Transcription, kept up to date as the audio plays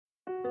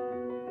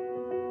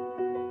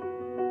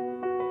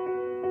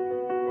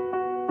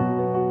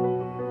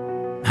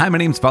Hi, my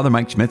name's Father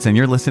Mike Schmitz, and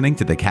you're listening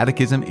to the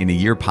Catechism in a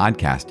Year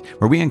podcast,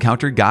 where we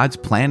encounter God's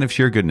plan of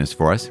sheer goodness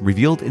for us,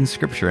 revealed in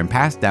Scripture and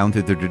passed down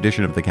through the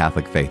tradition of the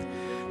Catholic faith.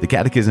 The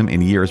Catechism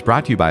in a Year is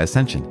brought to you by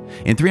Ascension.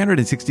 In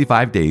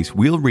 365 days,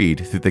 we'll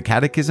read through the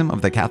Catechism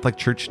of the Catholic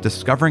Church,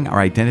 discovering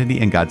our identity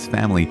in God's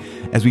family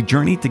as we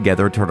journey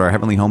together toward our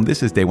heavenly home.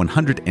 This is day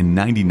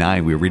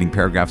 199. We're reading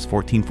paragraphs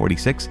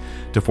 1446 to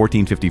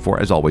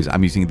 1454. As always,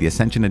 I'm using the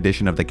Ascension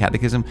edition of the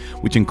Catechism,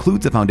 which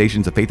includes the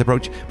Foundations of Faith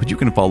approach, but you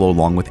can follow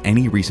along with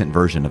any recent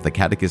version of the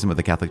Catechism of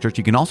the Catholic Church.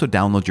 You can also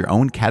download your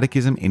own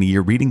Catechism in a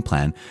Year reading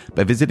plan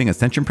by visiting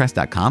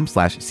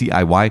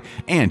ascensionpress.com/CIY,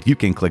 and you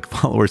can click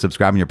follow or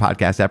subscribe on your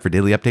podcast app for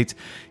daily updates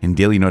and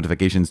daily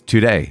notifications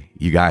today.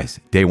 You guys,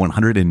 day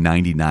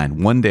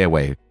 199, one day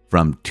away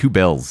from 2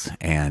 bells,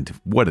 and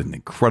what an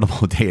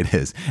incredible day it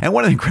is. And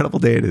what an incredible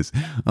day it is.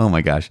 Oh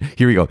my gosh.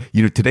 Here we go.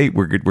 Today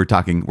we're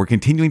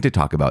continuing to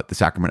talk about the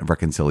Sacrament of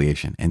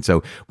Reconciliation. And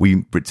so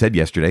we said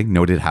yesterday,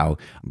 noted how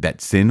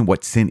that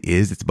what sin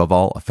is, it's above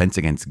all offense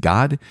against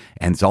God,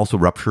 and it's also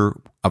rupture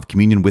of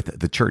communion with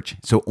the church.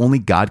 So only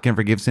God can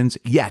forgive sins,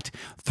 yet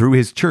through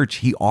his church,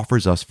 he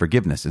offers us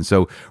forgiveness. And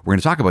so we're going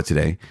to talk about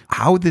today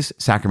how this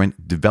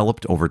sacrament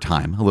developed over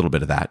time, a little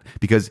bit of that,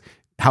 because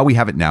how we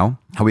have it now,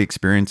 how we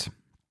experience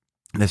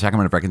the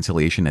Sacrament of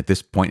Reconciliation at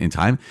this point in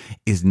time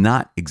is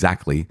not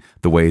exactly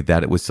the way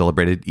that it was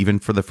celebrated even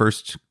for the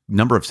first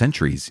number of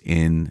centuries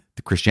in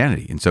the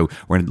Christianity. And so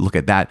we're going to look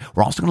at that.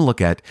 We're also going to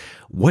look at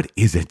what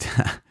is it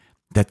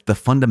that the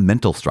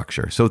fundamental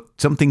structure. So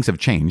some things have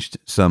changed.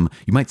 Some,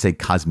 you might say,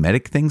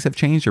 cosmetic things have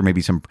changed, or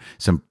maybe some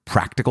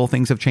practical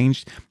things have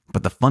changed.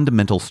 But the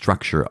fundamental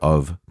structure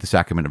of the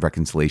Sacrament of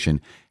Reconciliation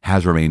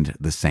has remained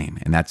the same.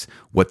 And that's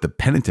what the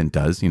penitent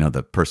does,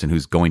 the person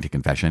who's going to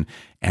confession,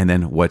 and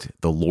then what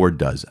the Lord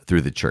does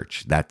through the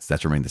church.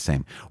 That's remained the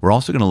same. We're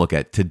also going to look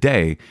at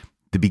today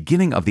the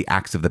beginning of the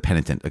acts of the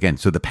penitent. Again,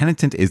 so the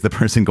penitent is the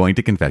person going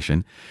to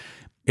confession.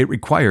 It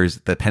requires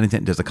that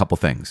penitent does a couple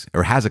things,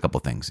 or has a couple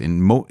things,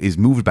 and is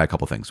moved by a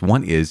couple things.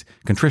 One is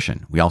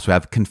contrition. We also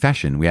have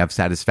confession. We have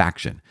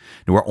satisfaction.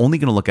 And we're only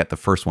going to look at the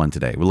first one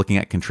today. We're looking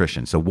at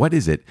contrition. So what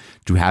is it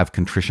to have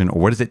contrition,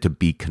 or what is it to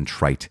be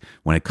contrite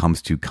when it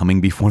comes to coming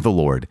before the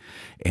Lord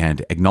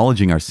and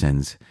acknowledging our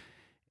sins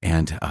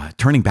and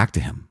turning back to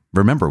him?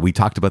 Remember, we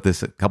talked about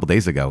this a couple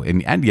days ago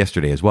and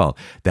yesterday as well,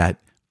 that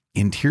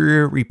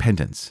interior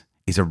repentance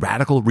is a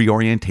radical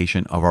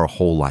reorientation of our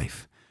whole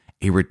life.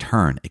 A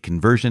return, a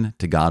conversion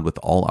to God with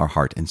all our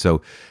heart. And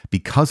so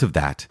because of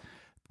that,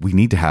 we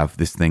need to have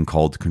this thing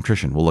called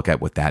contrition. We'll look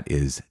at what that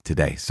is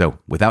today. So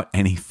without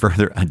any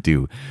further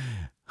ado,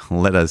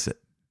 let us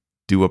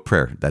do a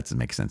prayer. That doesn't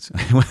make sense.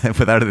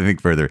 Without anything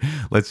further,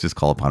 let's just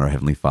call upon our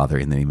Heavenly Father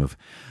in the name of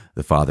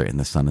the Father and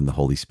the Son and the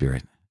Holy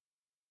Spirit.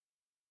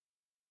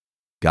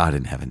 God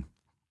in heaven,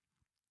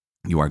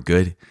 you are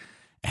good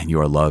and you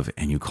are love,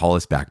 and you call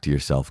us back to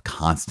yourself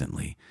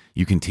constantly.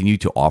 You continue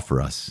to offer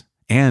us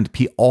and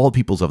all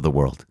peoples of the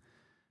world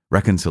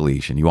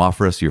reconciliation. You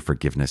offer us your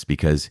forgiveness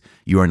because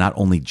you are not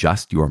only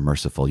just, you are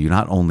merciful. You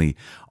not only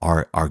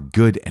are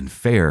good and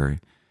fair,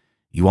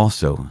 you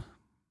also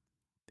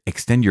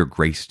extend your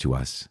grace to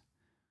us,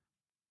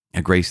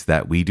 a grace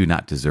that we do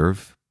not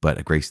deserve, but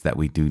a grace that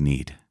we do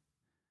need.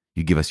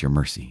 You give us your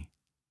mercy.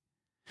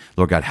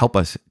 Lord God, help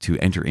us to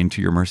enter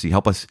into your mercy.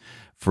 Help us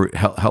to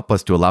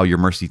allow your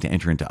mercy to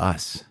enter into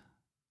us,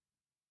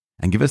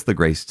 and give us the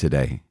grace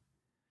today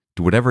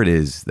to whatever it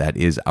is that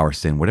is our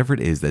sin, whatever it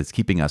is that's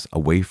keeping us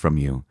away from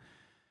you,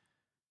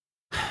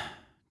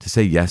 to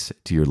say yes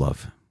to your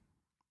love,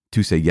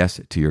 to say yes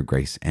to your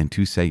grace, and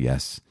to say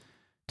yes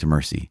to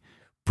mercy.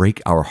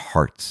 Break our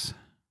hearts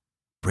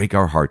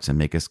and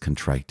make us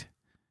contrite.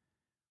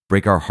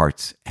 Break our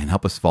hearts and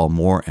help us fall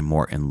more and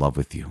more in love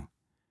with you.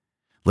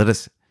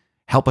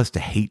 Help us to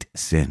hate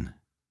sin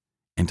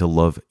and to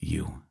love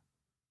you.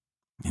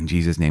 In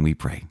Jesus' name we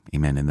pray.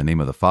 Amen. In the name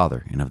of the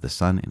Father, and of the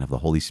Son, and of the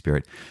Holy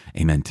Spirit.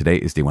 Amen. Today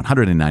is day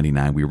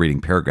 199. We're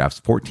reading paragraphs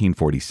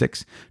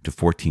 1446 to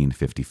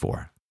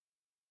 1454.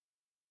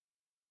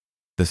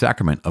 The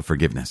Sacrament of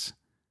Forgiveness.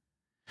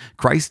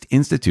 Christ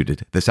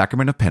instituted the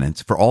Sacrament of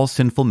Penance for all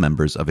sinful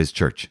members of his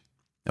church.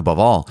 Above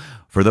all,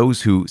 for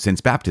those who,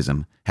 since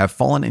baptism, have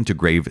fallen into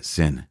grave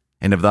sin,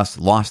 and have thus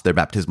lost their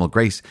baptismal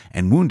grace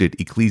and wounded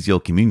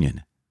ecclesial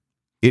communion.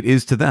 It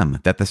is to them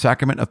that the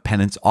Sacrament of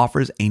Penance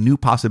offers a new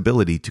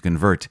possibility to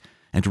convert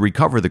and to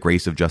recover the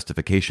grace of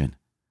justification.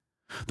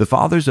 The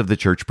Fathers of the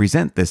Church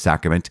present this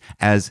sacrament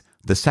as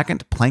the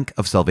second plank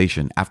of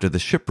salvation after the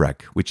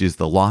shipwreck, which is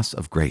the loss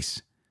of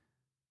grace.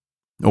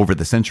 Over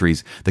the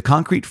centuries, the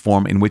concrete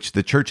form in which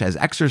the Church has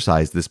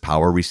exercised this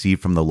power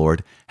received from the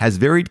Lord has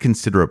varied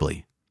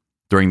considerably.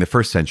 During the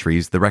first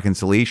centuries, the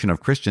reconciliation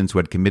of Christians who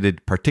had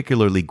committed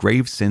particularly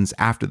grave sins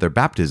after their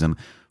baptism,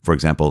 for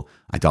example,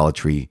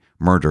 idolatry,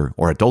 murder,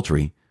 or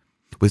adultery,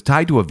 was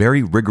tied to a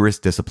very rigorous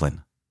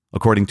discipline,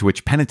 according to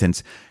which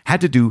penitents had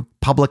to do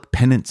public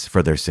penance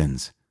for their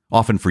sins,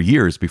 often for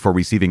years before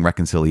receiving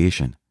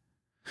reconciliation.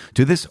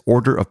 To this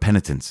order of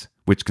penitence,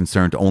 which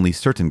concerned only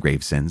certain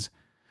grave sins,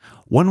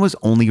 one was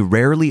only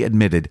rarely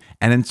admitted,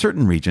 and in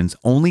certain regions,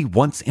 only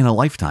once in a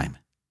lifetime.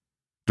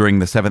 During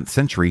the 7th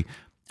century,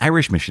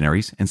 Irish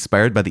missionaries,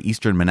 inspired by the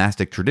Eastern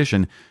monastic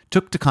tradition,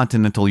 took to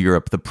continental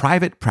Europe the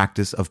private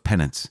practice of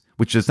penance,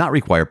 which does not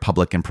require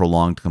public and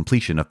prolonged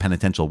completion of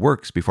penitential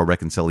works before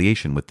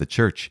reconciliation with the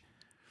Church.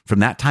 From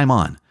that time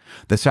on,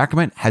 the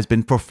sacrament has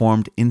been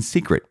performed in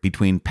secret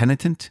between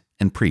penitent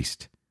and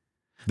priest.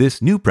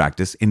 This new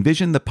practice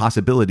envisioned the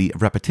possibility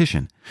of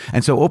repetition,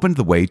 and so opened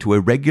the way to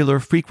a regular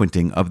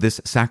frequenting of this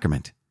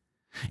sacrament.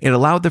 It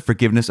allowed the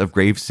forgiveness of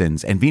grave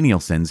sins and venial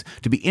sins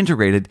to be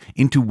integrated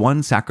into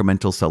one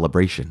sacramental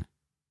celebration.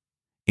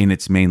 In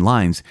its main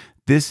lines,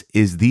 this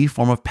is the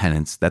form of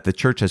penance that the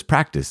Church has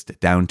practiced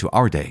down to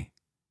our day.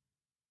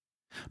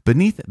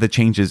 Beneath the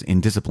changes in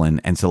discipline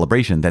and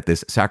celebration that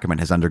this sacrament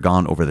has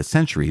undergone over the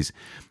centuries,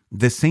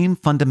 the same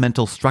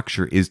fundamental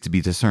structure is to be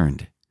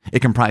discerned.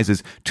 It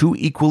comprises two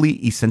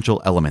equally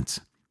essential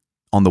elements.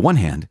 On the one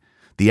hand,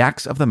 the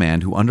acts of the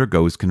man who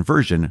undergoes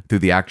conversion through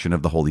the action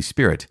of the Holy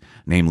Spirit,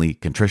 namely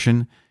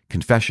contrition,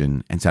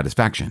 confession, and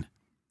satisfaction.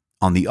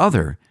 On the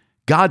other,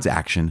 God's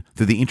action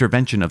through the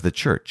intervention of the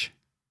Church.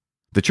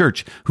 The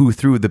Church, who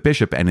through the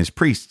bishop and his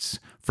priests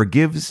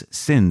forgives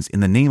sins in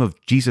the name of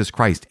Jesus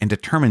Christ and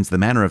determines the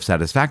manner of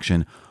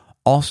satisfaction,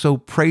 also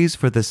prays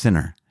for the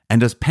sinner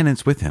and does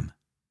penance with him.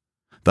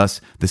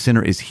 Thus, the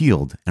sinner is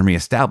healed and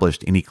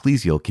reestablished in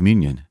ecclesial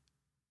communion.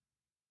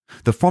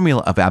 The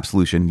formula of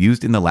absolution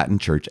used in the Latin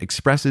Church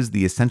expresses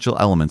the essential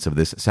elements of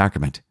this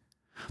sacrament.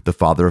 The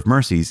Father of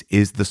mercies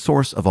is the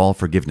source of all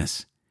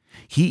forgiveness.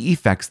 He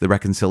effects the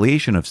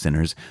reconciliation of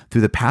sinners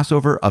through the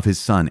Passover of his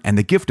Son and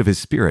the gift of his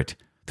Spirit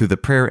through the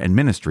prayer and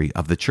ministry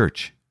of the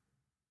Church.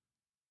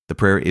 The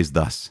prayer is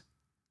thus: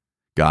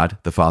 God,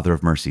 the Father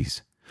of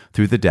mercies,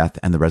 through the death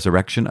and the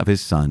resurrection of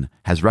his Son,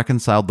 has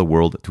reconciled the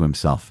world to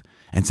himself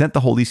and sent the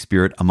Holy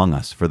Spirit among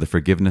us for the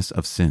forgiveness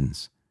of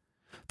sins.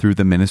 Through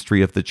the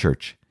ministry of the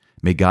Church,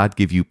 may God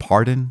give you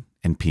pardon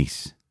and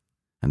peace.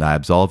 And I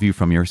absolve you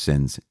from your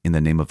sins in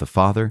the name of the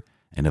Father,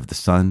 and of the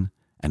Son,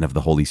 and of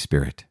the Holy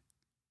Spirit.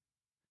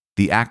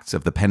 The acts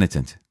of the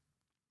penitent.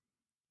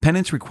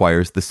 Penance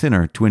requires the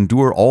sinner to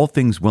endure all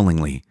things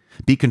willingly,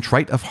 be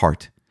contrite of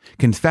heart,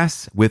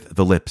 confess with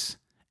the lips,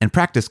 and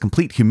practice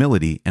complete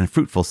humility and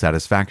fruitful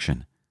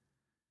satisfaction.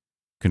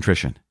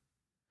 Contrition.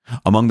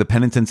 Among the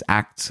penitent's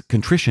acts,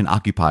 contrition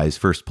occupies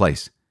first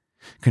place.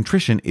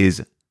 Contrition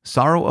is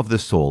sorrow of the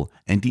soul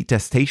and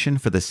detestation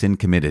for the sin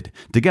committed,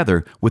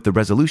 together with the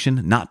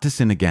resolution not to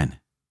sin again.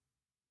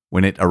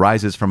 When it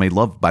arises from a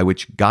love by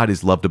which God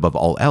is loved above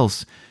all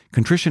else,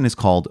 contrition is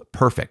called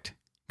perfect,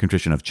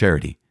 contrition of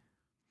charity.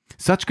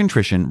 Such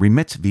contrition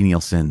remits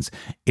venial sins.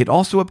 It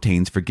also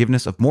obtains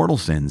forgiveness of mortal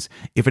sins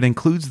if it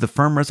includes the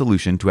firm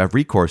resolution to have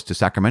recourse to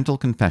sacramental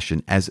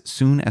confession as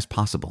soon as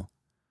possible.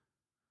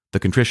 The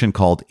contrition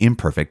called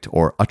imperfect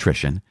or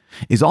attrition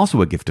is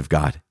also a gift of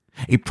God,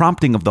 a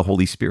prompting of the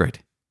Holy Spirit.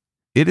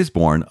 It is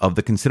born of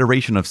the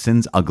consideration of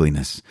sin's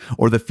ugliness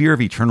or the fear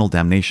of eternal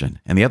damnation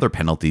and the other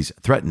penalties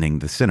threatening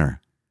the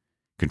sinner.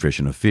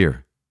 Contrition of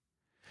fear.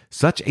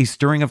 Such a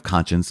stirring of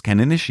conscience can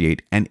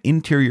initiate an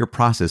interior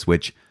process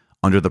which,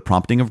 under the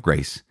prompting of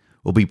grace,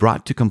 will be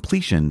brought to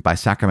completion by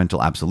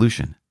sacramental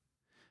absolution.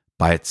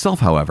 By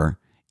itself, however,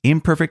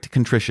 imperfect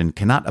contrition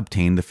cannot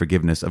obtain the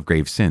forgiveness of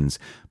grave sins,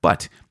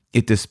 but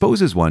it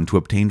disposes one to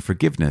obtain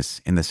forgiveness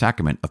in the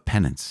sacrament of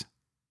penance.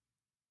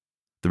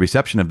 The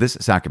reception of this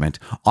sacrament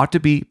ought to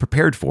be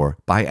prepared for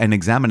by an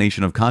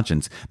examination of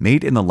conscience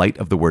made in the light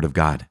of the Word of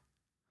God.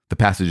 The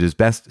passages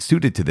best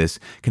suited to this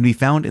can be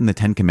found in the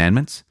Ten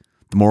Commandments,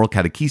 the moral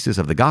catechesis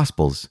of the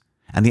Gospels,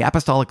 and the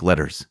apostolic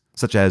letters,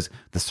 such as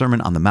the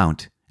Sermon on the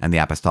Mount and the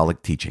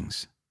apostolic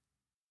teachings.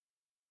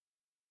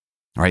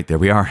 All right, there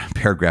we are,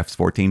 paragraphs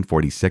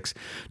 1446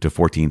 to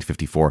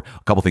 1454.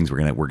 A couple things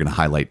we're gonna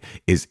highlight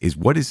is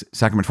what is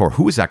sacrament for?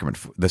 Who is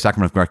the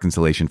sacrament of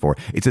reconciliation for?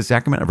 It's a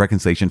sacrament of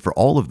reconciliation for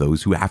all of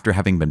those who, after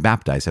having been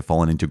baptized, have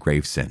fallen into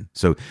grave sin.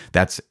 So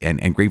that's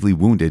and gravely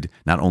wounded.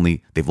 Not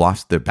only they've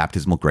lost their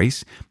baptismal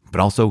grace,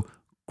 but also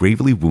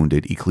gravely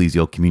wounded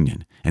ecclesial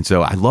communion. And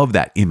so I love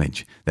that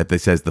image that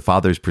says the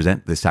fathers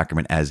present this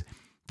sacrament as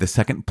the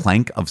second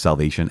plank of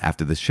salvation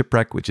after the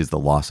shipwreck, which is the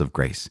loss of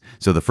grace.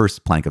 So the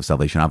first plank of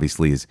salvation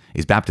obviously is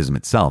baptism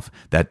itself,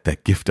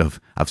 that gift of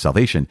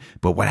salvation.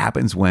 But what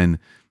happens when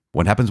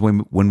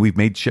we've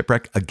made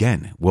shipwreck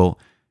again? Well,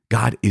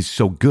 God is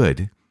so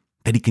good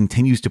that he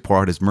continues to pour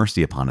out his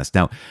mercy upon us.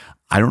 Now,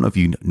 I don't know if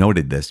you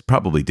noted this,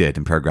 probably did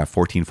in paragraph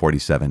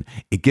 1447.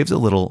 It gives a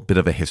little bit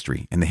of a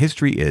history. And the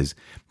history is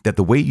that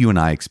the way you and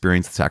I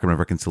experience the sacrament of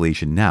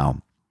reconciliation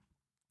now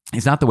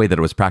is not the way that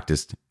it was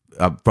practiced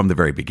from the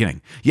very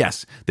beginning.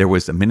 Yes, there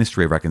was a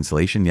ministry of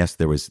reconciliation. Yes,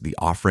 there was the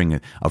offering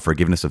of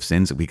forgiveness of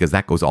sins, because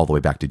that goes all the way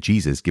back to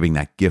Jesus giving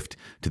that gift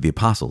to the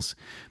apostles.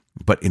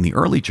 But in the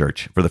early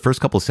church, for the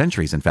first couple of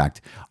centuries, in fact,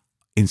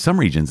 in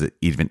some regions, it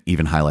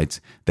even highlights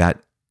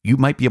that you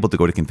might be able to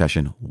go to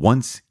confession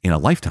once in a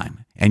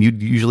lifetime. And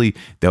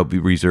they'll be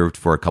reserved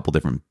for a couple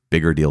different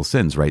bigger deal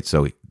sins, right?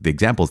 So the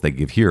examples they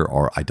give here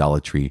are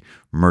idolatry,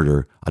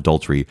 murder,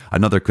 adultery.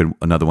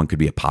 Another one could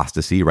be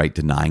apostasy, right?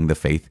 Denying the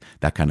faith,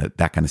 that kind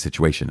of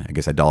situation. I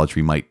guess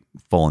idolatry might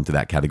fall into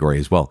that category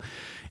as well.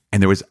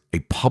 And there was a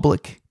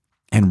public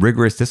and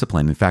rigorous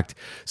discipline. In fact,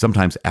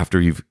 sometimes after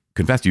you've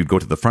confessed, you'd go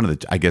to the front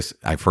of I guess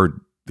I've heard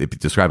it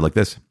described like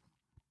this.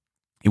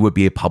 It would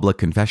be a public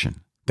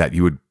confession that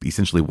you would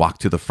essentially walk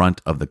to the front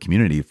of the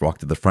community, walk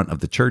to the front of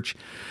the church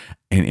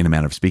in a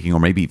manner of speaking, or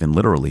maybe even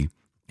literally,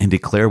 and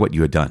declare what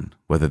you had done,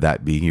 whether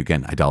that be,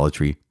 again,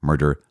 idolatry,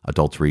 murder,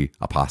 adultery,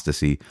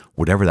 apostasy,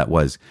 whatever that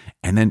was.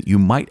 And then you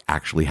might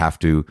actually have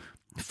to,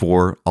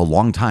 for a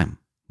long time,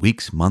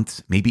 weeks,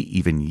 months, maybe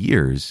even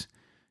years,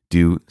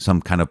 do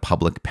some kind of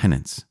public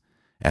penance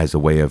as a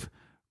way of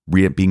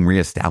being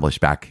reestablished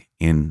back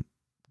in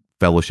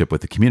fellowship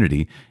with the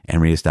community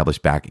and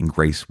reestablished back in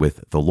grace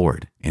with the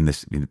Lord in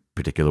this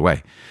particular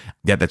way.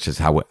 Yeah, that's just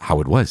how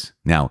it was.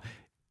 Now,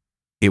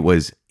 it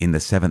was in the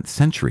 7th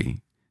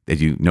century that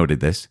you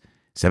noted this,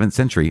 7th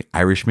century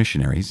Irish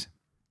missionaries,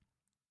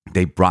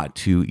 they brought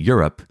to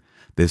Europe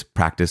this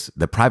practice,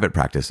 the private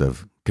practice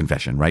of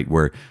confession, right?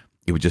 Where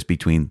it would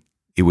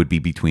be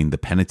between the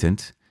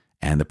penitent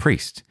and the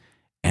priest.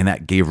 And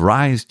that gave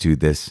rise to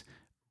this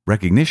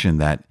recognition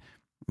that,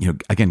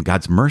 again,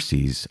 God's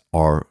mercies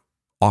are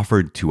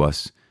offered to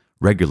us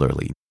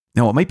regularly.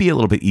 Now, it might be a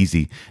little bit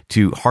easy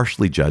to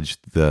harshly judge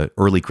the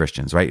early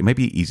Christians, right? It might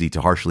be easy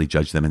to harshly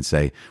judge them and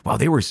say, wow,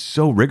 they were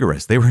so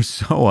rigorous. They were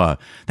so,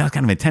 that was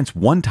kind of intense.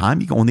 One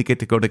time, you can only get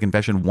to go to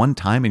confession one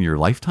time in your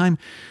lifetime.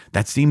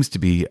 That seems to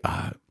be,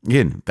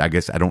 again, I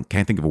guess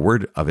can't think of a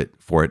word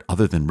for it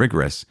other than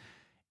rigorous.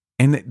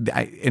 And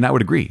I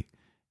would agree.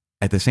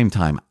 At the same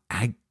time,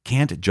 I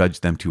can't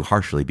judge them too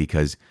harshly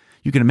because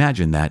you can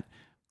imagine that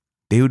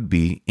they would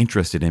be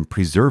interested in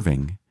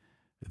preserving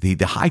the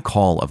high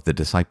call of the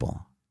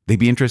disciple. They'd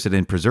be interested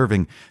in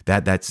preserving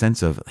that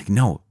sense of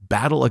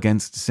battle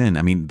against sin.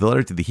 I mean, the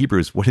letter to the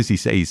Hebrews, what does he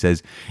say? He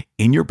says,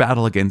 in your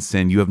battle against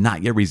sin, you have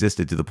not yet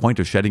resisted to the point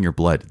of shedding your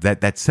blood.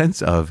 That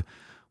sense of,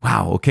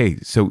 wow, okay,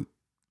 so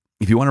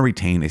if you want to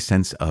retain a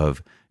sense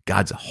of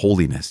God's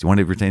holiness, you want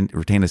to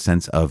retain a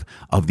sense of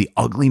the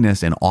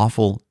ugliness and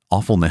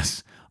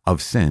awfulness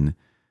of sin,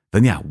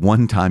 then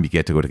one time you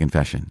get to go to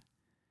confession.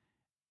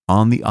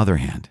 On the other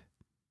hand,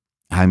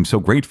 I'm so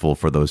grateful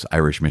for those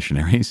Irish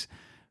missionaries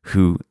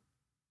who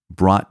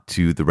brought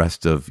to the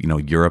rest of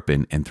Europe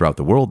and throughout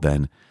the world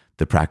then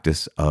the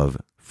practice of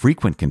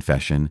frequent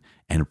confession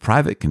and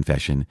private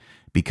confession,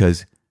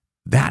 because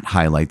that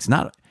highlights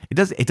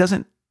it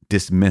doesn't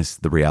dismiss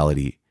the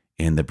reality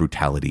and the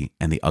brutality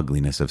and the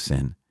ugliness of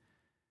sin,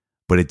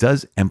 but it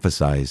does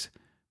emphasize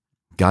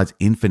God's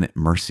infinite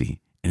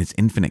mercy and its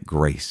infinite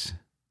grace.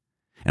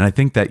 And I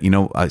think that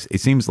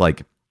it seems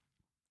like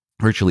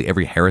virtually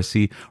every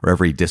heresy or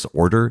every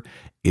disorder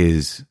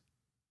is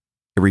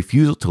a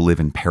refusal to live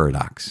in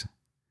paradox,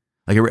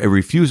 like a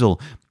refusal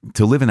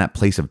to live in that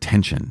place of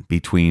tension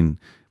between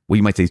what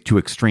you might say is two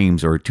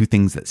extremes or two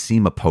things that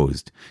seem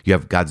opposed. You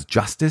have God's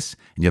justice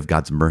and you have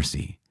God's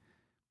mercy.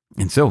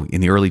 And so in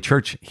the early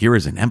church, here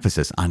is an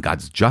emphasis on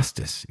God's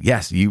justice.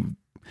 Yes,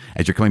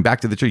 as you're coming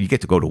back to the church, you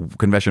get to go to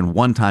confession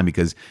one time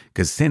because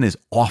sin is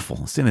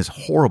awful, sin is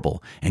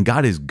horrible, and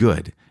God is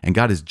good, and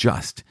God is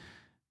just.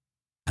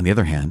 On the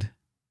other hand,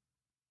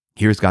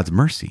 here's God's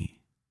mercy,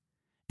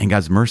 and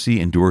God's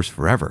mercy endures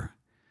forever.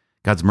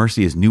 God's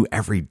mercy is new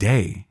every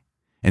day.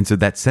 And so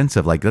that sense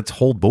of let's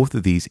hold both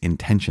of these in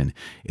tension,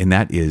 and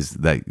that is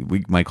that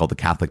we might call the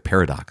Catholic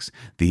paradox,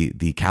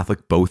 the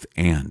Catholic both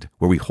and,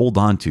 where we hold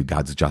on to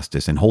God's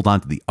justice and hold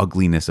on to the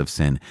ugliness of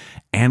sin,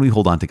 and we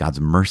hold on to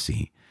God's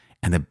mercy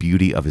and the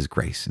beauty of his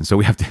grace. And so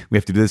we have to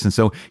do this. And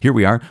so here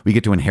we are, we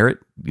get to inherit,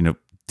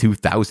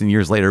 2,000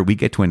 years later, we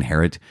get to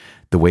inherit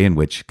the way in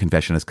which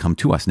confession has come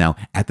to us. Now,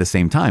 at the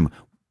same time,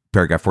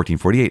 paragraph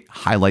 1448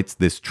 highlights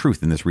this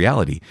truth and this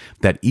reality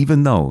that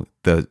even though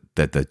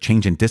the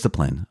change in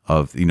discipline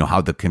of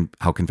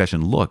how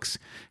confession looks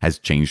has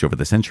changed over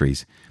the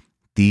centuries,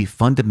 the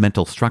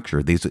fundamental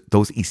structure,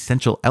 those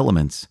essential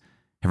elements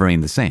have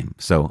remained the same.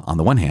 So on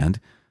the one hand,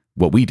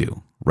 what we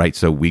do, right?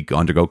 So we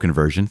undergo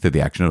conversion through the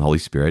action of the Holy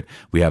Spirit.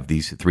 We have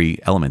these three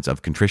elements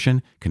of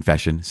contrition,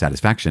 confession,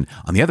 satisfaction.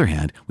 On the other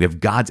hand, we have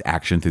God's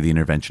action through the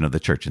intervention of the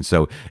church. And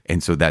so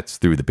that's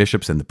through the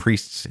bishops and the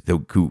priests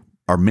who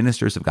are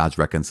ministers of God's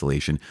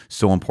reconciliation,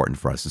 so important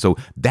for us. And so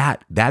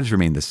that has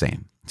remained the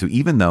same. So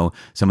even though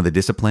some of the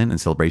discipline and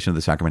celebration of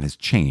the sacrament has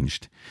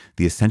changed,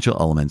 the essential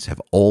elements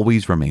have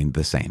always remained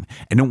the same.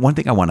 And one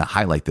thing I want to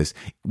highlight this,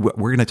 we're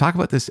going to talk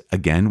about this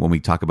again when we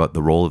talk about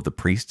the role of the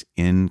priest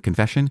in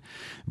confession,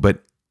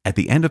 but at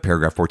the end of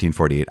paragraph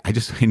 1448, I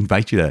just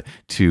invite you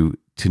to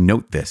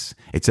note this.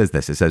 It says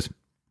this,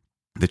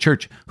 the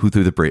church, who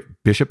through the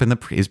bishop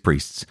and his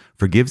priests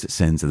forgives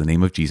sins in the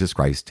name of Jesus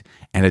Christ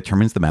and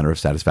determines the matter of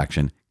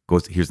satisfaction,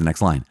 here's the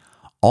next line,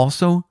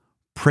 also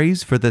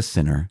prays for the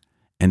sinner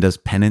and does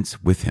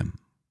penance with him.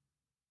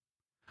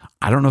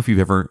 I don't know if you've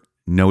ever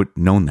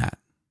known that.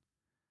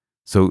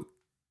 So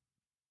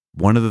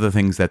one of the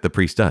things that the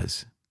priest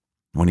does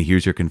when he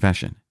hears your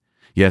confession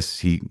Yes,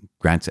 he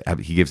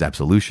gives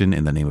absolution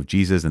in the name of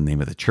Jesus, in the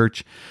name of the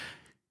church.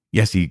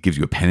 Yes, he gives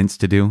you a penance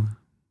to do.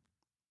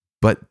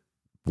 But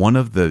one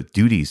of the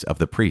duties of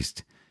the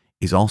priest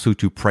is also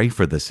to pray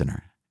for the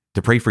sinner,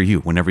 to pray for you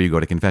whenever you go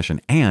to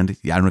confession. And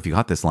I don't know if you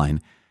got this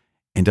line,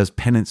 and does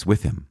penance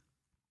with him.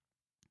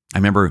 I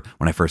remember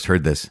when I first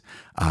heard this,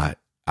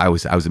 I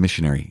was a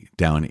missionary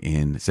down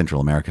in Central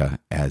America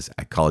as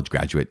a college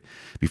graduate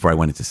before I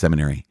went into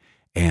seminary,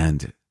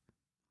 and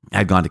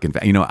I'd gone to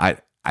confession. I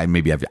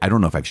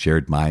don't know if I've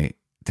shared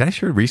did I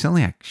share it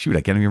recently? I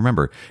can't even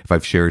remember if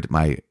I've shared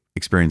my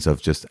experience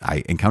of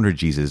I encountered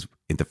Jesus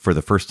for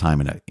the first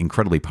time in an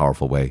incredibly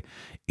powerful way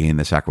in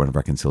the Sacrament of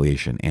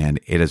Reconciliation, and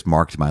it has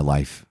marked my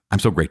life. I'm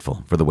so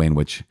grateful for the way in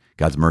which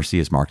God's mercy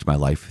has marked my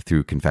life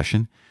through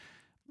confession.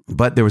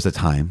 But there was a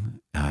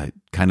time,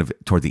 kind of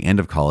toward the end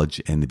of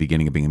college and the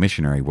beginning of being a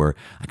missionary, where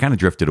I kind of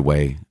drifted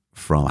away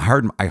from. I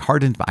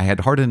had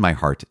hardened my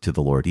heart to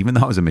the Lord, even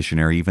though I was a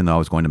missionary, even though I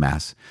was going to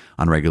Mass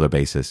on a regular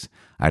basis.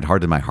 I had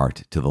hardened my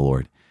heart to the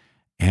Lord,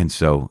 and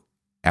so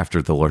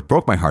after the Lord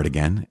broke my heart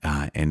again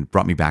and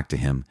brought me back to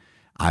Him,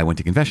 I went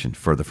to confession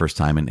for the first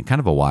time in kind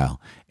of a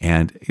while,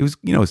 and it was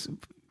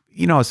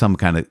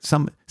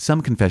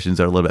some confessions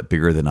are a little bit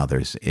bigger than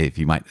others, if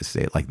you might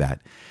say it like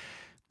that.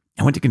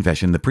 I went to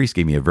confession. The priest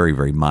gave me a very,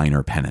 very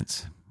minor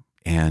penance,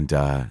 and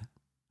I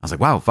was like,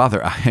 "Wow,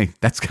 Father,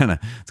 that's kind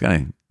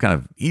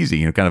of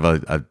easy, kind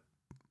of a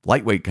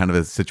lightweight kind of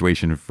a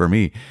situation for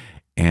me."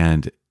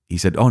 And he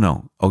said, "Oh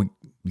no,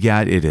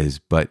 yeah, it is."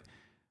 But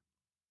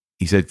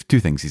he said two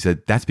things. He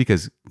said, "That's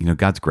because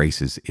God's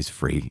grace is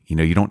free.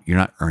 You're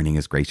not earning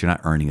His grace. You're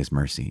not earning His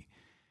mercy."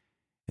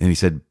 And he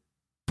said,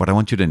 "But I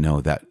want you to know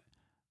that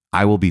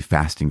I will be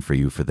fasting for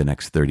you for the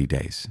next 30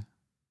 days."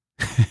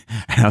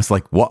 And I was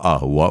like,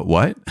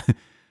 what?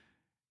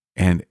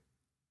 And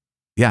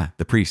yeah,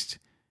 the priest,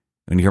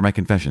 when you hear my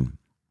confession,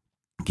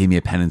 gave me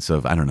a penance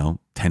of,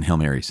 10 Hail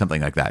Marys,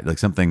 something like that, like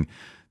something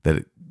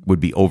that would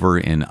be over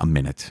in a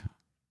minute.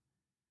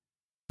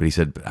 But he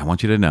said, "I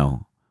want you to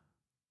know,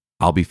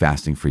 I'll be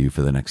fasting for you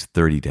for the next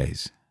 30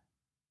 days.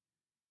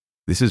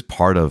 This is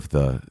part of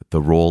the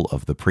role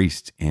of the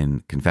priest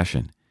in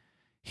confession.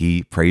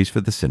 He prays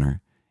for the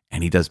sinner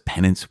and he does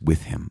penance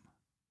with him.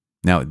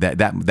 Now,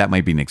 that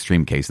might be an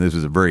extreme case. This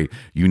was a very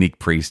unique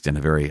priest and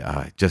a very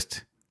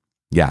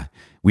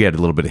we had a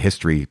little bit of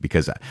history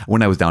because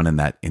when I was down in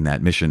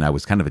that mission, I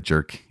was kind of a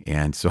jerk,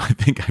 and so I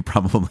think I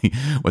probably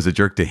was a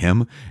jerk to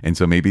him. And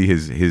so maybe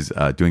his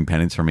doing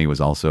penance for me was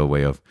also a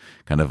way of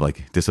kind of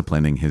like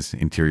disciplining his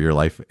interior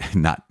life,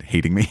 and not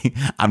hating me.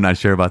 I'm not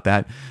sure about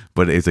that,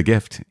 but it's a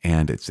gift,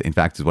 and it's in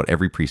fact is what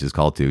every priest is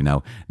called to.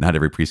 Now, not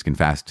every priest can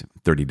fast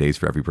 30 days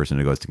for every person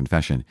who goes to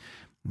confession,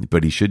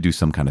 but he should do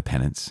some kind of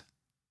penance.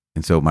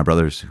 And so my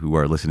brothers who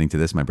are listening to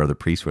this, my brother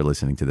priests who are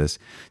listening to this,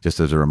 just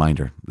as a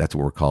reminder, that's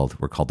what we're called.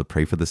 We're called to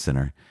pray for the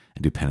sinner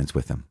and do penance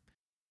with him.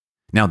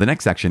 Now, the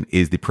next section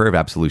is the prayer of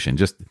absolution.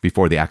 Just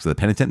before the acts of the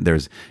penitent,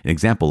 there's an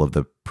example of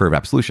the prayer of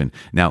absolution.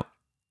 Now,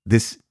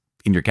 this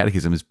in your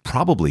catechism is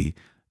probably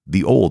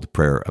the old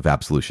prayer of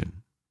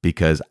absolution,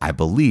 because I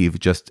believe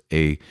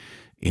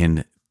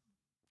in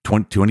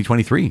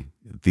 2023,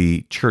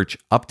 the church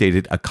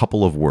updated a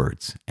couple of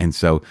words. And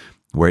so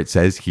where it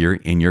says here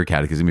in your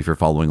catechism, if you're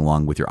following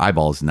along with your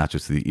eyeballs, not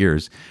just the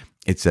ears,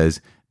 it says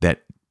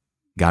that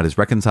God has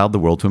reconciled the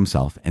world to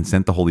himself and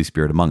sent the Holy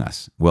Spirit among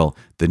us. Well,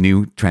 the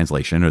new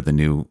translation or the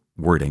new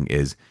wording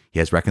is he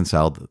has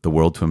reconciled the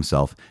world to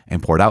himself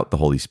and poured out the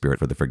Holy Spirit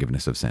for the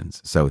forgiveness of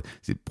sins. So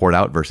poured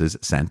out versus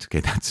sent. Okay,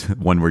 that's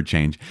one word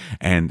change.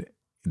 And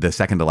the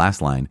second to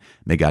last line,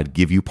 may God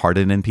give you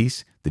pardon and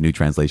peace. The new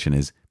translation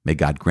is may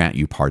God grant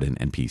you pardon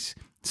and peace.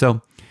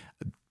 So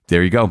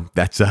there you go.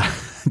 That's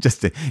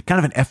just a kind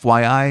of an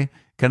FYI,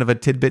 kind of a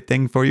tidbit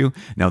thing for you.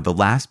 Now, the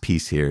last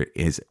piece here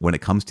is when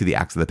it comes to the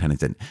acts of the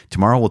penitent.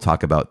 Tomorrow we'll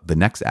talk about the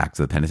next acts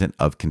of the penitent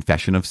of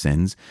confession of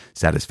sins,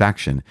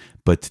 satisfaction.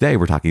 But today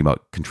we're talking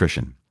about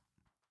contrition.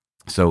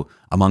 So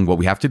among what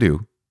we have to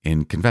do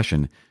in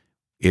confession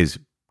is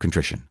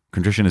contrition.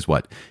 Contrition is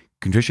what?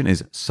 Contrition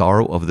is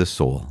sorrow of the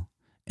soul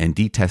and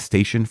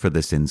detestation for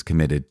the sins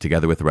committed,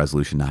 together with the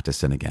resolution not to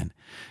sin again.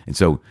 And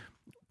so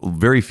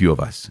very few of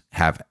us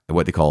have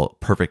what they call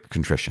perfect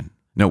contrition.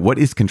 Now, what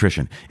is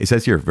contrition? It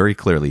says here very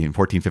clearly in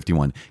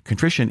 1451,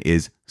 contrition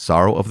is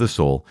sorrow of the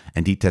soul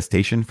and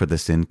detestation for the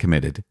sin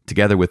committed,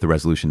 together with the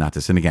resolution not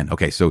to sin again.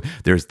 Okay, so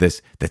there's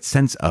that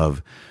sense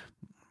of,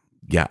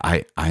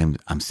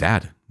 I'm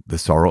sad, the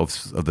sorrow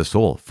of the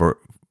soul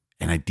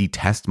and I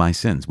detest my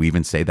sins. We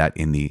even say that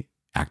in the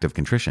act of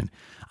contrition.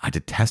 I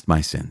detest my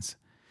sins,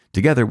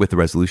 together with the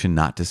resolution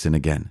not to sin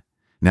again.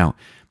 Now,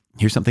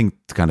 here's something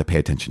to kind of pay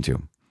attention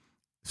to.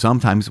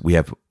 Sometimes we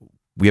have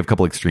a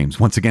couple extremes.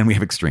 Once again, we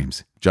have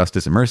extremes.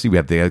 Justice and mercy, we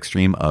have the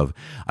extreme of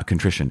a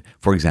contrition.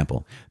 For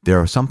example, there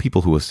are some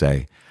people who will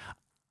say,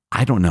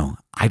 I don't know.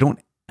 I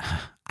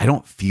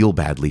don't feel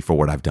badly for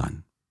what I've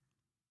done.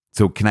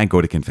 So can I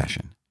go to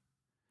confession?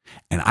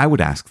 And I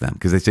would ask them,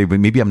 because they say, but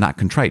maybe I'm not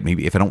contrite.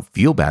 Maybe if I don't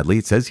feel badly,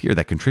 it says here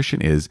that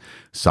contrition is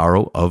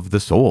sorrow of the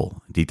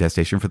soul,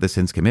 detestation for the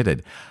sins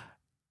committed.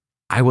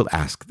 I will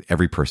ask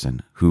every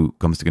person who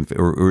comes to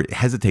or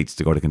hesitates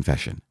to go to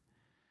confession,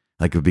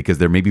 like, because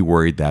they're maybe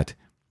worried that,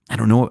 I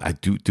don't know,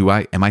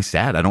 am I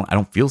sad? I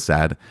don't feel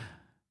sad.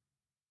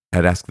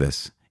 I'd ask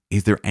this: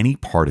 is there any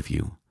part of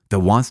you that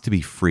wants to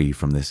be free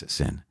from this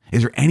sin?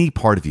 Is there any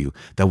part of you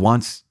that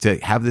wants to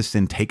have this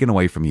sin taken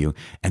away from you,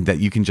 and that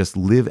you can just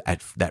live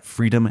at that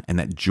freedom and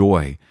that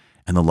joy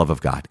and the love of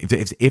God?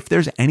 If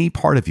there's any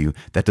part of you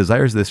that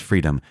desires this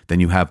freedom, then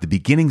you have the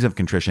beginnings of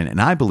contrition.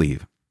 And I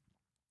believe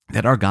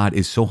that our God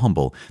is so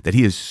humble, that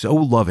he is so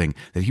loving,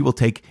 that he will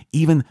take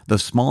even the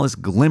smallest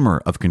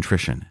glimmer of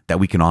contrition that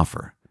we can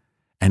offer,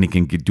 and he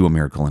can do a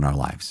miracle in our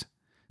lives.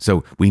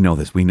 So we know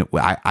this.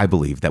 I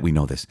believe that we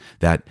know this,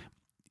 that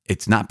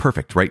it's not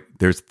perfect, right?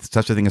 There's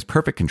such a thing as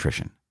perfect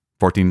contrition.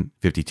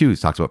 1452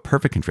 talks about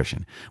perfect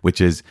contrition, which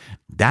is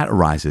that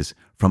arises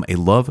from a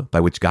love by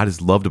which God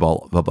is loved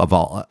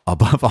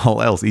above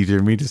all else. Easier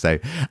for me to say.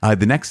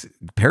 The next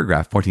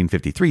paragraph,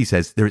 1453,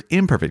 says there's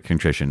imperfect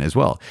contrition as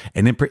well.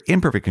 And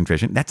imperfect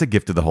contrition, that's a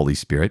gift of the Holy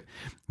Spirit.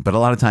 But a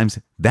lot of times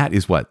that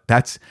is what?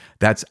 That's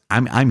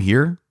I'm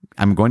here,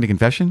 I'm going to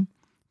confession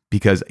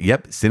because,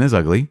 yep, sin is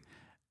ugly.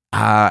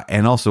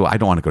 And also I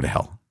don't want to go to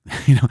hell,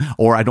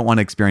 or I don't want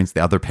to experience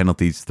the other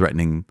penalties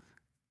threatening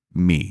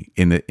me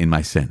in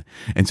my sin.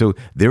 And so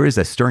there is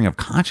a stirring of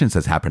conscience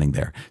that's happening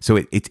there. So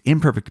it's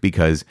imperfect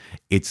because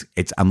it's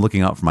I'm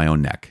looking out for my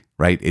own neck,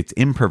 right? It's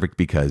imperfect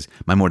because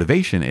my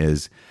motivation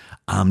is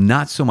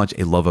not so much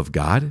a love of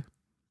God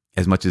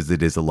as much as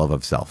it is a love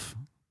of self.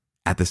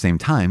 At the same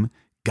time,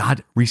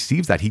 God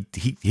receives that. He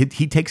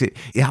takes it.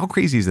 How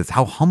crazy is this?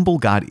 How humble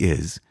God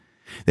is,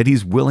 that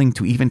he's willing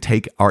to even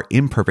take our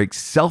imperfect,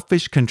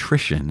 selfish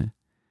contrition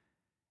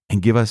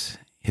and give us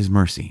his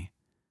mercy.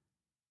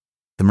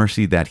 The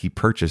mercy that he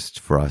purchased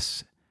for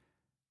us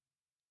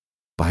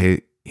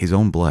by his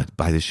own blood,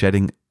 by the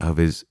shedding of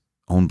his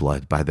own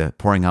blood, by the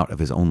pouring out of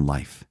his own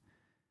life.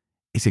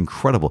 It's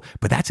incredible.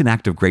 But that's an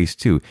act of grace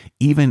too.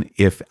 Even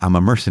if I'm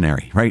a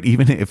mercenary, right?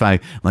 Even if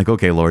I'm like,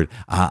 okay, Lord,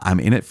 I'm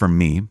in it for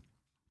me,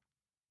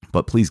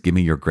 but please give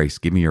me your grace,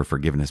 give me your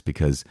forgiveness,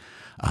 because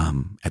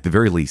at the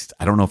very least,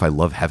 I don't know if I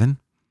love heaven,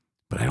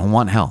 but I don't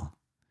want hell.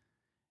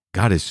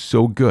 God is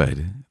so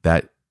good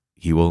that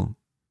he will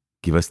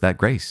give us that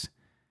grace.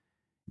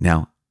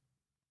 Now,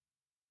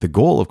 the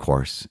goal, of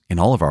course, in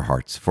all of our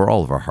hearts, for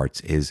all of our hearts,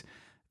 is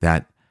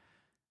that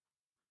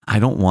I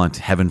don't want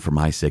heaven for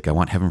my sake. I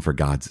want heaven for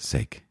God's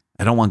sake.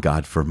 I don't want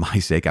God for my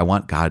sake. I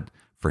want God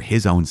for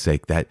his own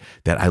sake, that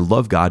I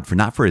love God for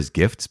not for his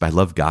gifts, but I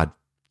love God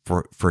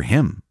for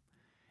him.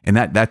 And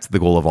that's the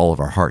goal of all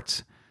of our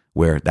hearts,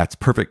 where that's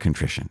perfect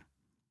contrition.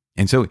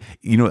 And so,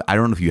 I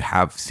don't know if you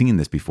have seen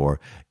this before,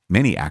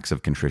 many acts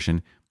of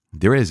contrition,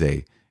 there is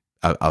a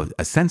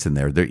sense in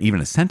there,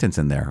 even a sentence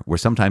in there, where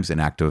sometimes an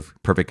act of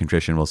perfect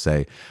contrition will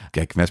say,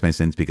 I confess my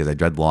sins because I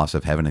dread the loss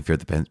of heaven and fear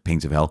the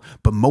pains of hell,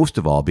 but most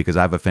of all, because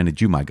I've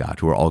offended you, my God,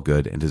 who are all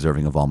good and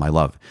deserving of all my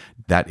love.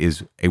 That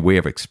is a way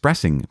of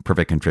expressing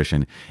perfect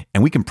contrition.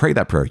 And we can pray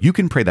that prayer. You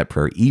can pray that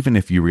prayer even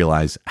if you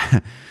realize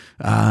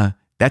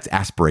that's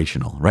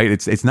aspirational, right?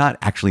 It's not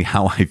actually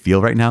how I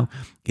feel right now.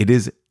 It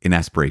is an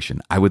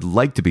aspiration. I would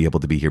like to be able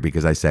to be here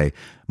because I say,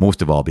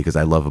 most of all, because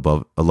I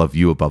love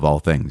you above all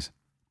things.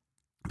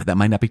 But that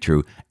might not be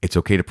true. It's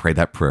okay to pray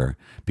that prayer,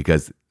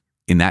 because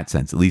in that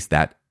sense, at least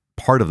that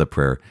part of the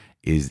prayer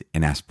is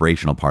an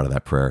aspirational part of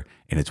that prayer,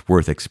 and it's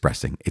worth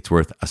expressing. It's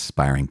worth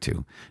aspiring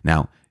to.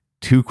 Now,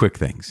 two quick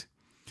things.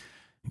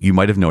 You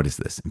might have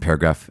noticed this in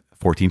paragraph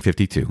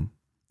 1452.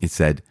 It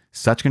said,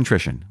 such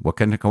contrition. What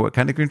kind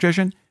of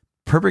contrition?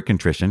 Perfect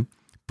contrition.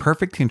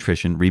 Perfect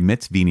contrition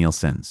remits venial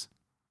sins.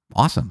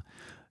 Awesome.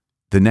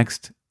 The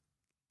next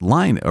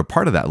line, or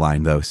part of that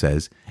line, though,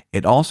 says,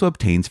 it also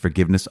obtains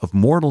forgiveness of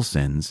mortal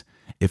sins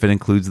if it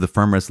includes the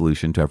firm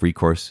resolution to have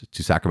recourse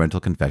to sacramental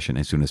confession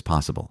as soon as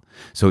possible.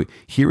 So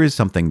here is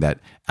something that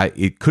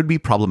it could be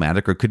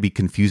problematic or could be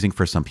confusing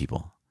for some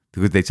people.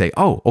 Because they'd say,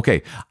 oh,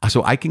 okay,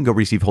 so I can go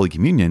receive Holy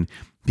Communion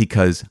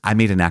because I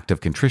made an act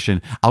of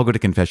contrition. I'll go to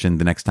confession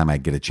the next time I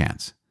get a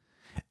chance.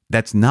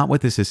 That's not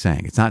what this is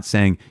saying. It's not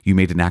saying you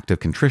made an act of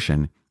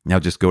contrition, now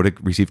just go to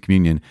receive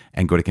communion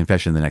and go to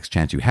confession the next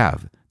chance you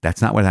have.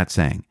 That's not what that's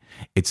saying.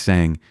 It's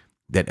saying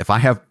that if I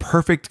have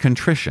perfect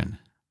contrition,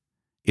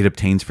 it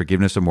obtains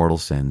forgiveness of mortal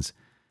sins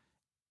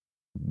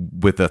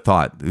with the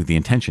thought, the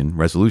intention,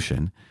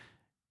 resolution,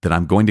 that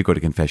I'm going to go to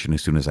confession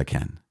as soon as I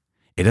can.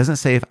 It doesn't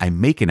say if I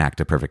make an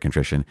act of perfect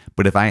contrition,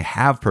 but if I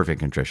have perfect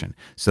contrition.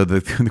 So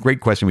the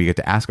great question we get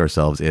to ask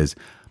ourselves is,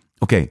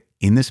 okay,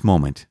 in this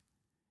moment,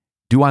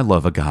 do I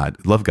love God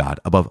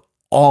above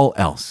all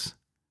else?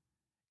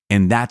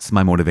 And that's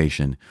my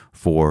motivation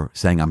for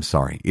saying I'm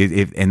sorry.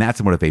 And that's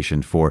a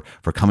motivation for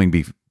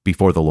coming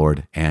before the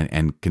Lord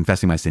and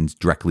confessing my sins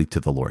directly to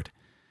the Lord.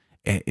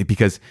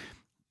 Because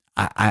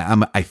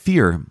I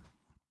fear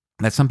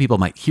that some people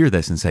might hear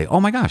this and say, oh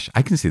my gosh,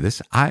 I can see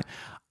this.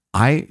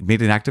 I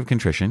made an act of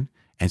contrition,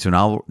 and so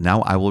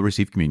now I will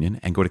receive communion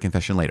and go to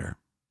confession later.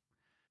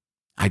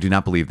 I do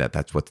not believe that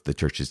that's what the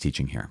church is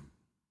teaching here.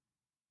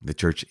 The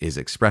church is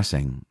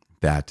expressing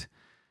that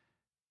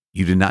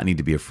You do not need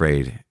to be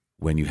afraid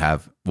when you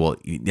have,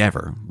 we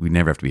never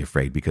have to be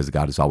afraid because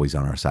God is always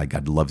on our side.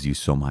 God loves you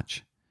so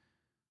much.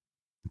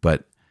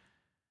 But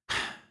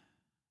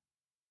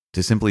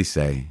to simply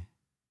say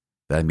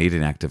that I made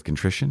an act of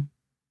contrition,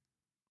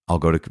 I'll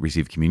go to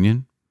receive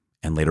communion,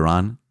 and later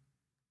on,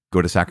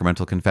 go to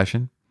sacramental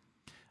confession.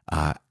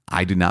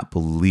 I do not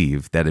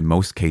believe that in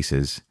most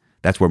cases,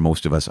 that's where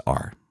most of us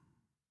are.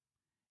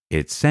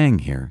 It's saying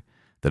here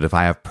that if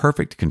I have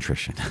perfect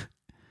contrition,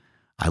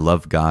 I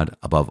love God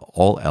above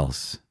all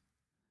else,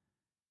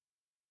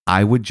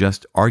 I would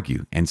just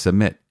argue and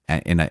submit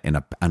in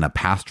a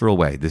pastoral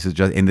way. This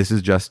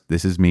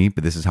is me,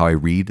 but this is how I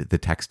read the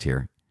text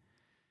here.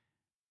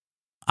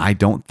 I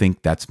don't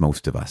think that's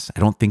most of us. I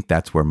don't think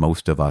that's where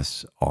most of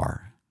us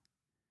are.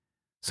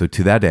 So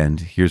to that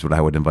end, here's what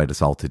I would invite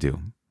us all to do.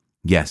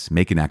 Yes,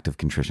 make an act of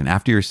contrition.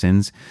 After your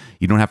sins,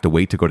 you don't have to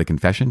wait to go to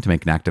confession to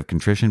make an act of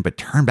contrition, but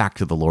turn back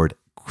to the Lord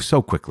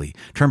so quickly.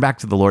 Turn back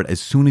to the Lord as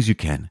soon as you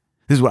can.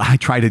 This is what I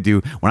try to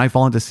do. When I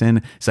fall into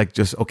sin, it's like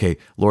just, okay,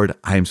 Lord,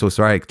 I am so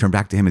sorry. I turn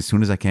back to him as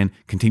soon as I can.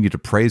 Continue to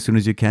pray as soon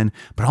as you can,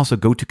 but also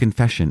go to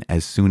confession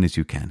as soon as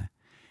you can.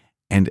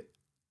 And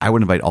I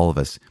would invite all of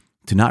us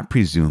to not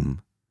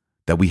presume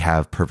that we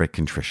have perfect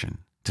contrition,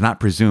 to not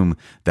presume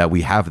that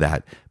we have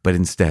that, but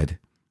instead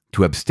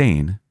to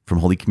abstain from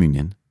Holy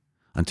Communion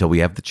until we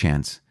have the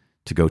chance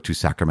to go to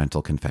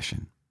sacramental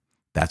confession.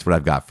 That's what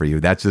I've got for you.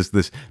 That's just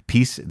this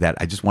piece that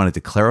I just wanted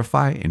to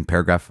clarify in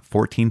paragraph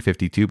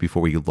 1452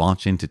 before we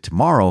launch into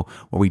tomorrow,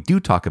 where we do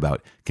talk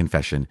about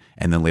confession,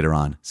 and then later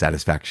on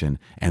satisfaction.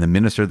 And the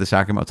minister of the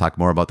sacrament will talk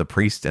more about the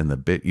priest and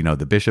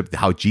the bishop,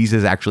 how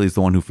Jesus actually is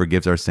the one who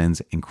forgives our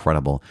sins.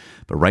 Incredible.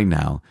 But right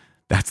now,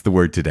 that's the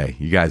word today.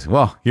 You guys,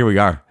 well, here we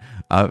are.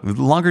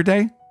 Longer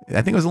day?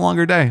 I think it was a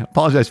longer day.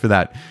 Apologize for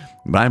that.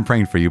 But I'm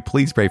praying for you.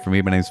 Please pray for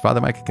me. My name is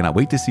Father Mike. I cannot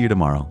wait to see you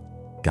tomorrow.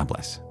 God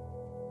bless.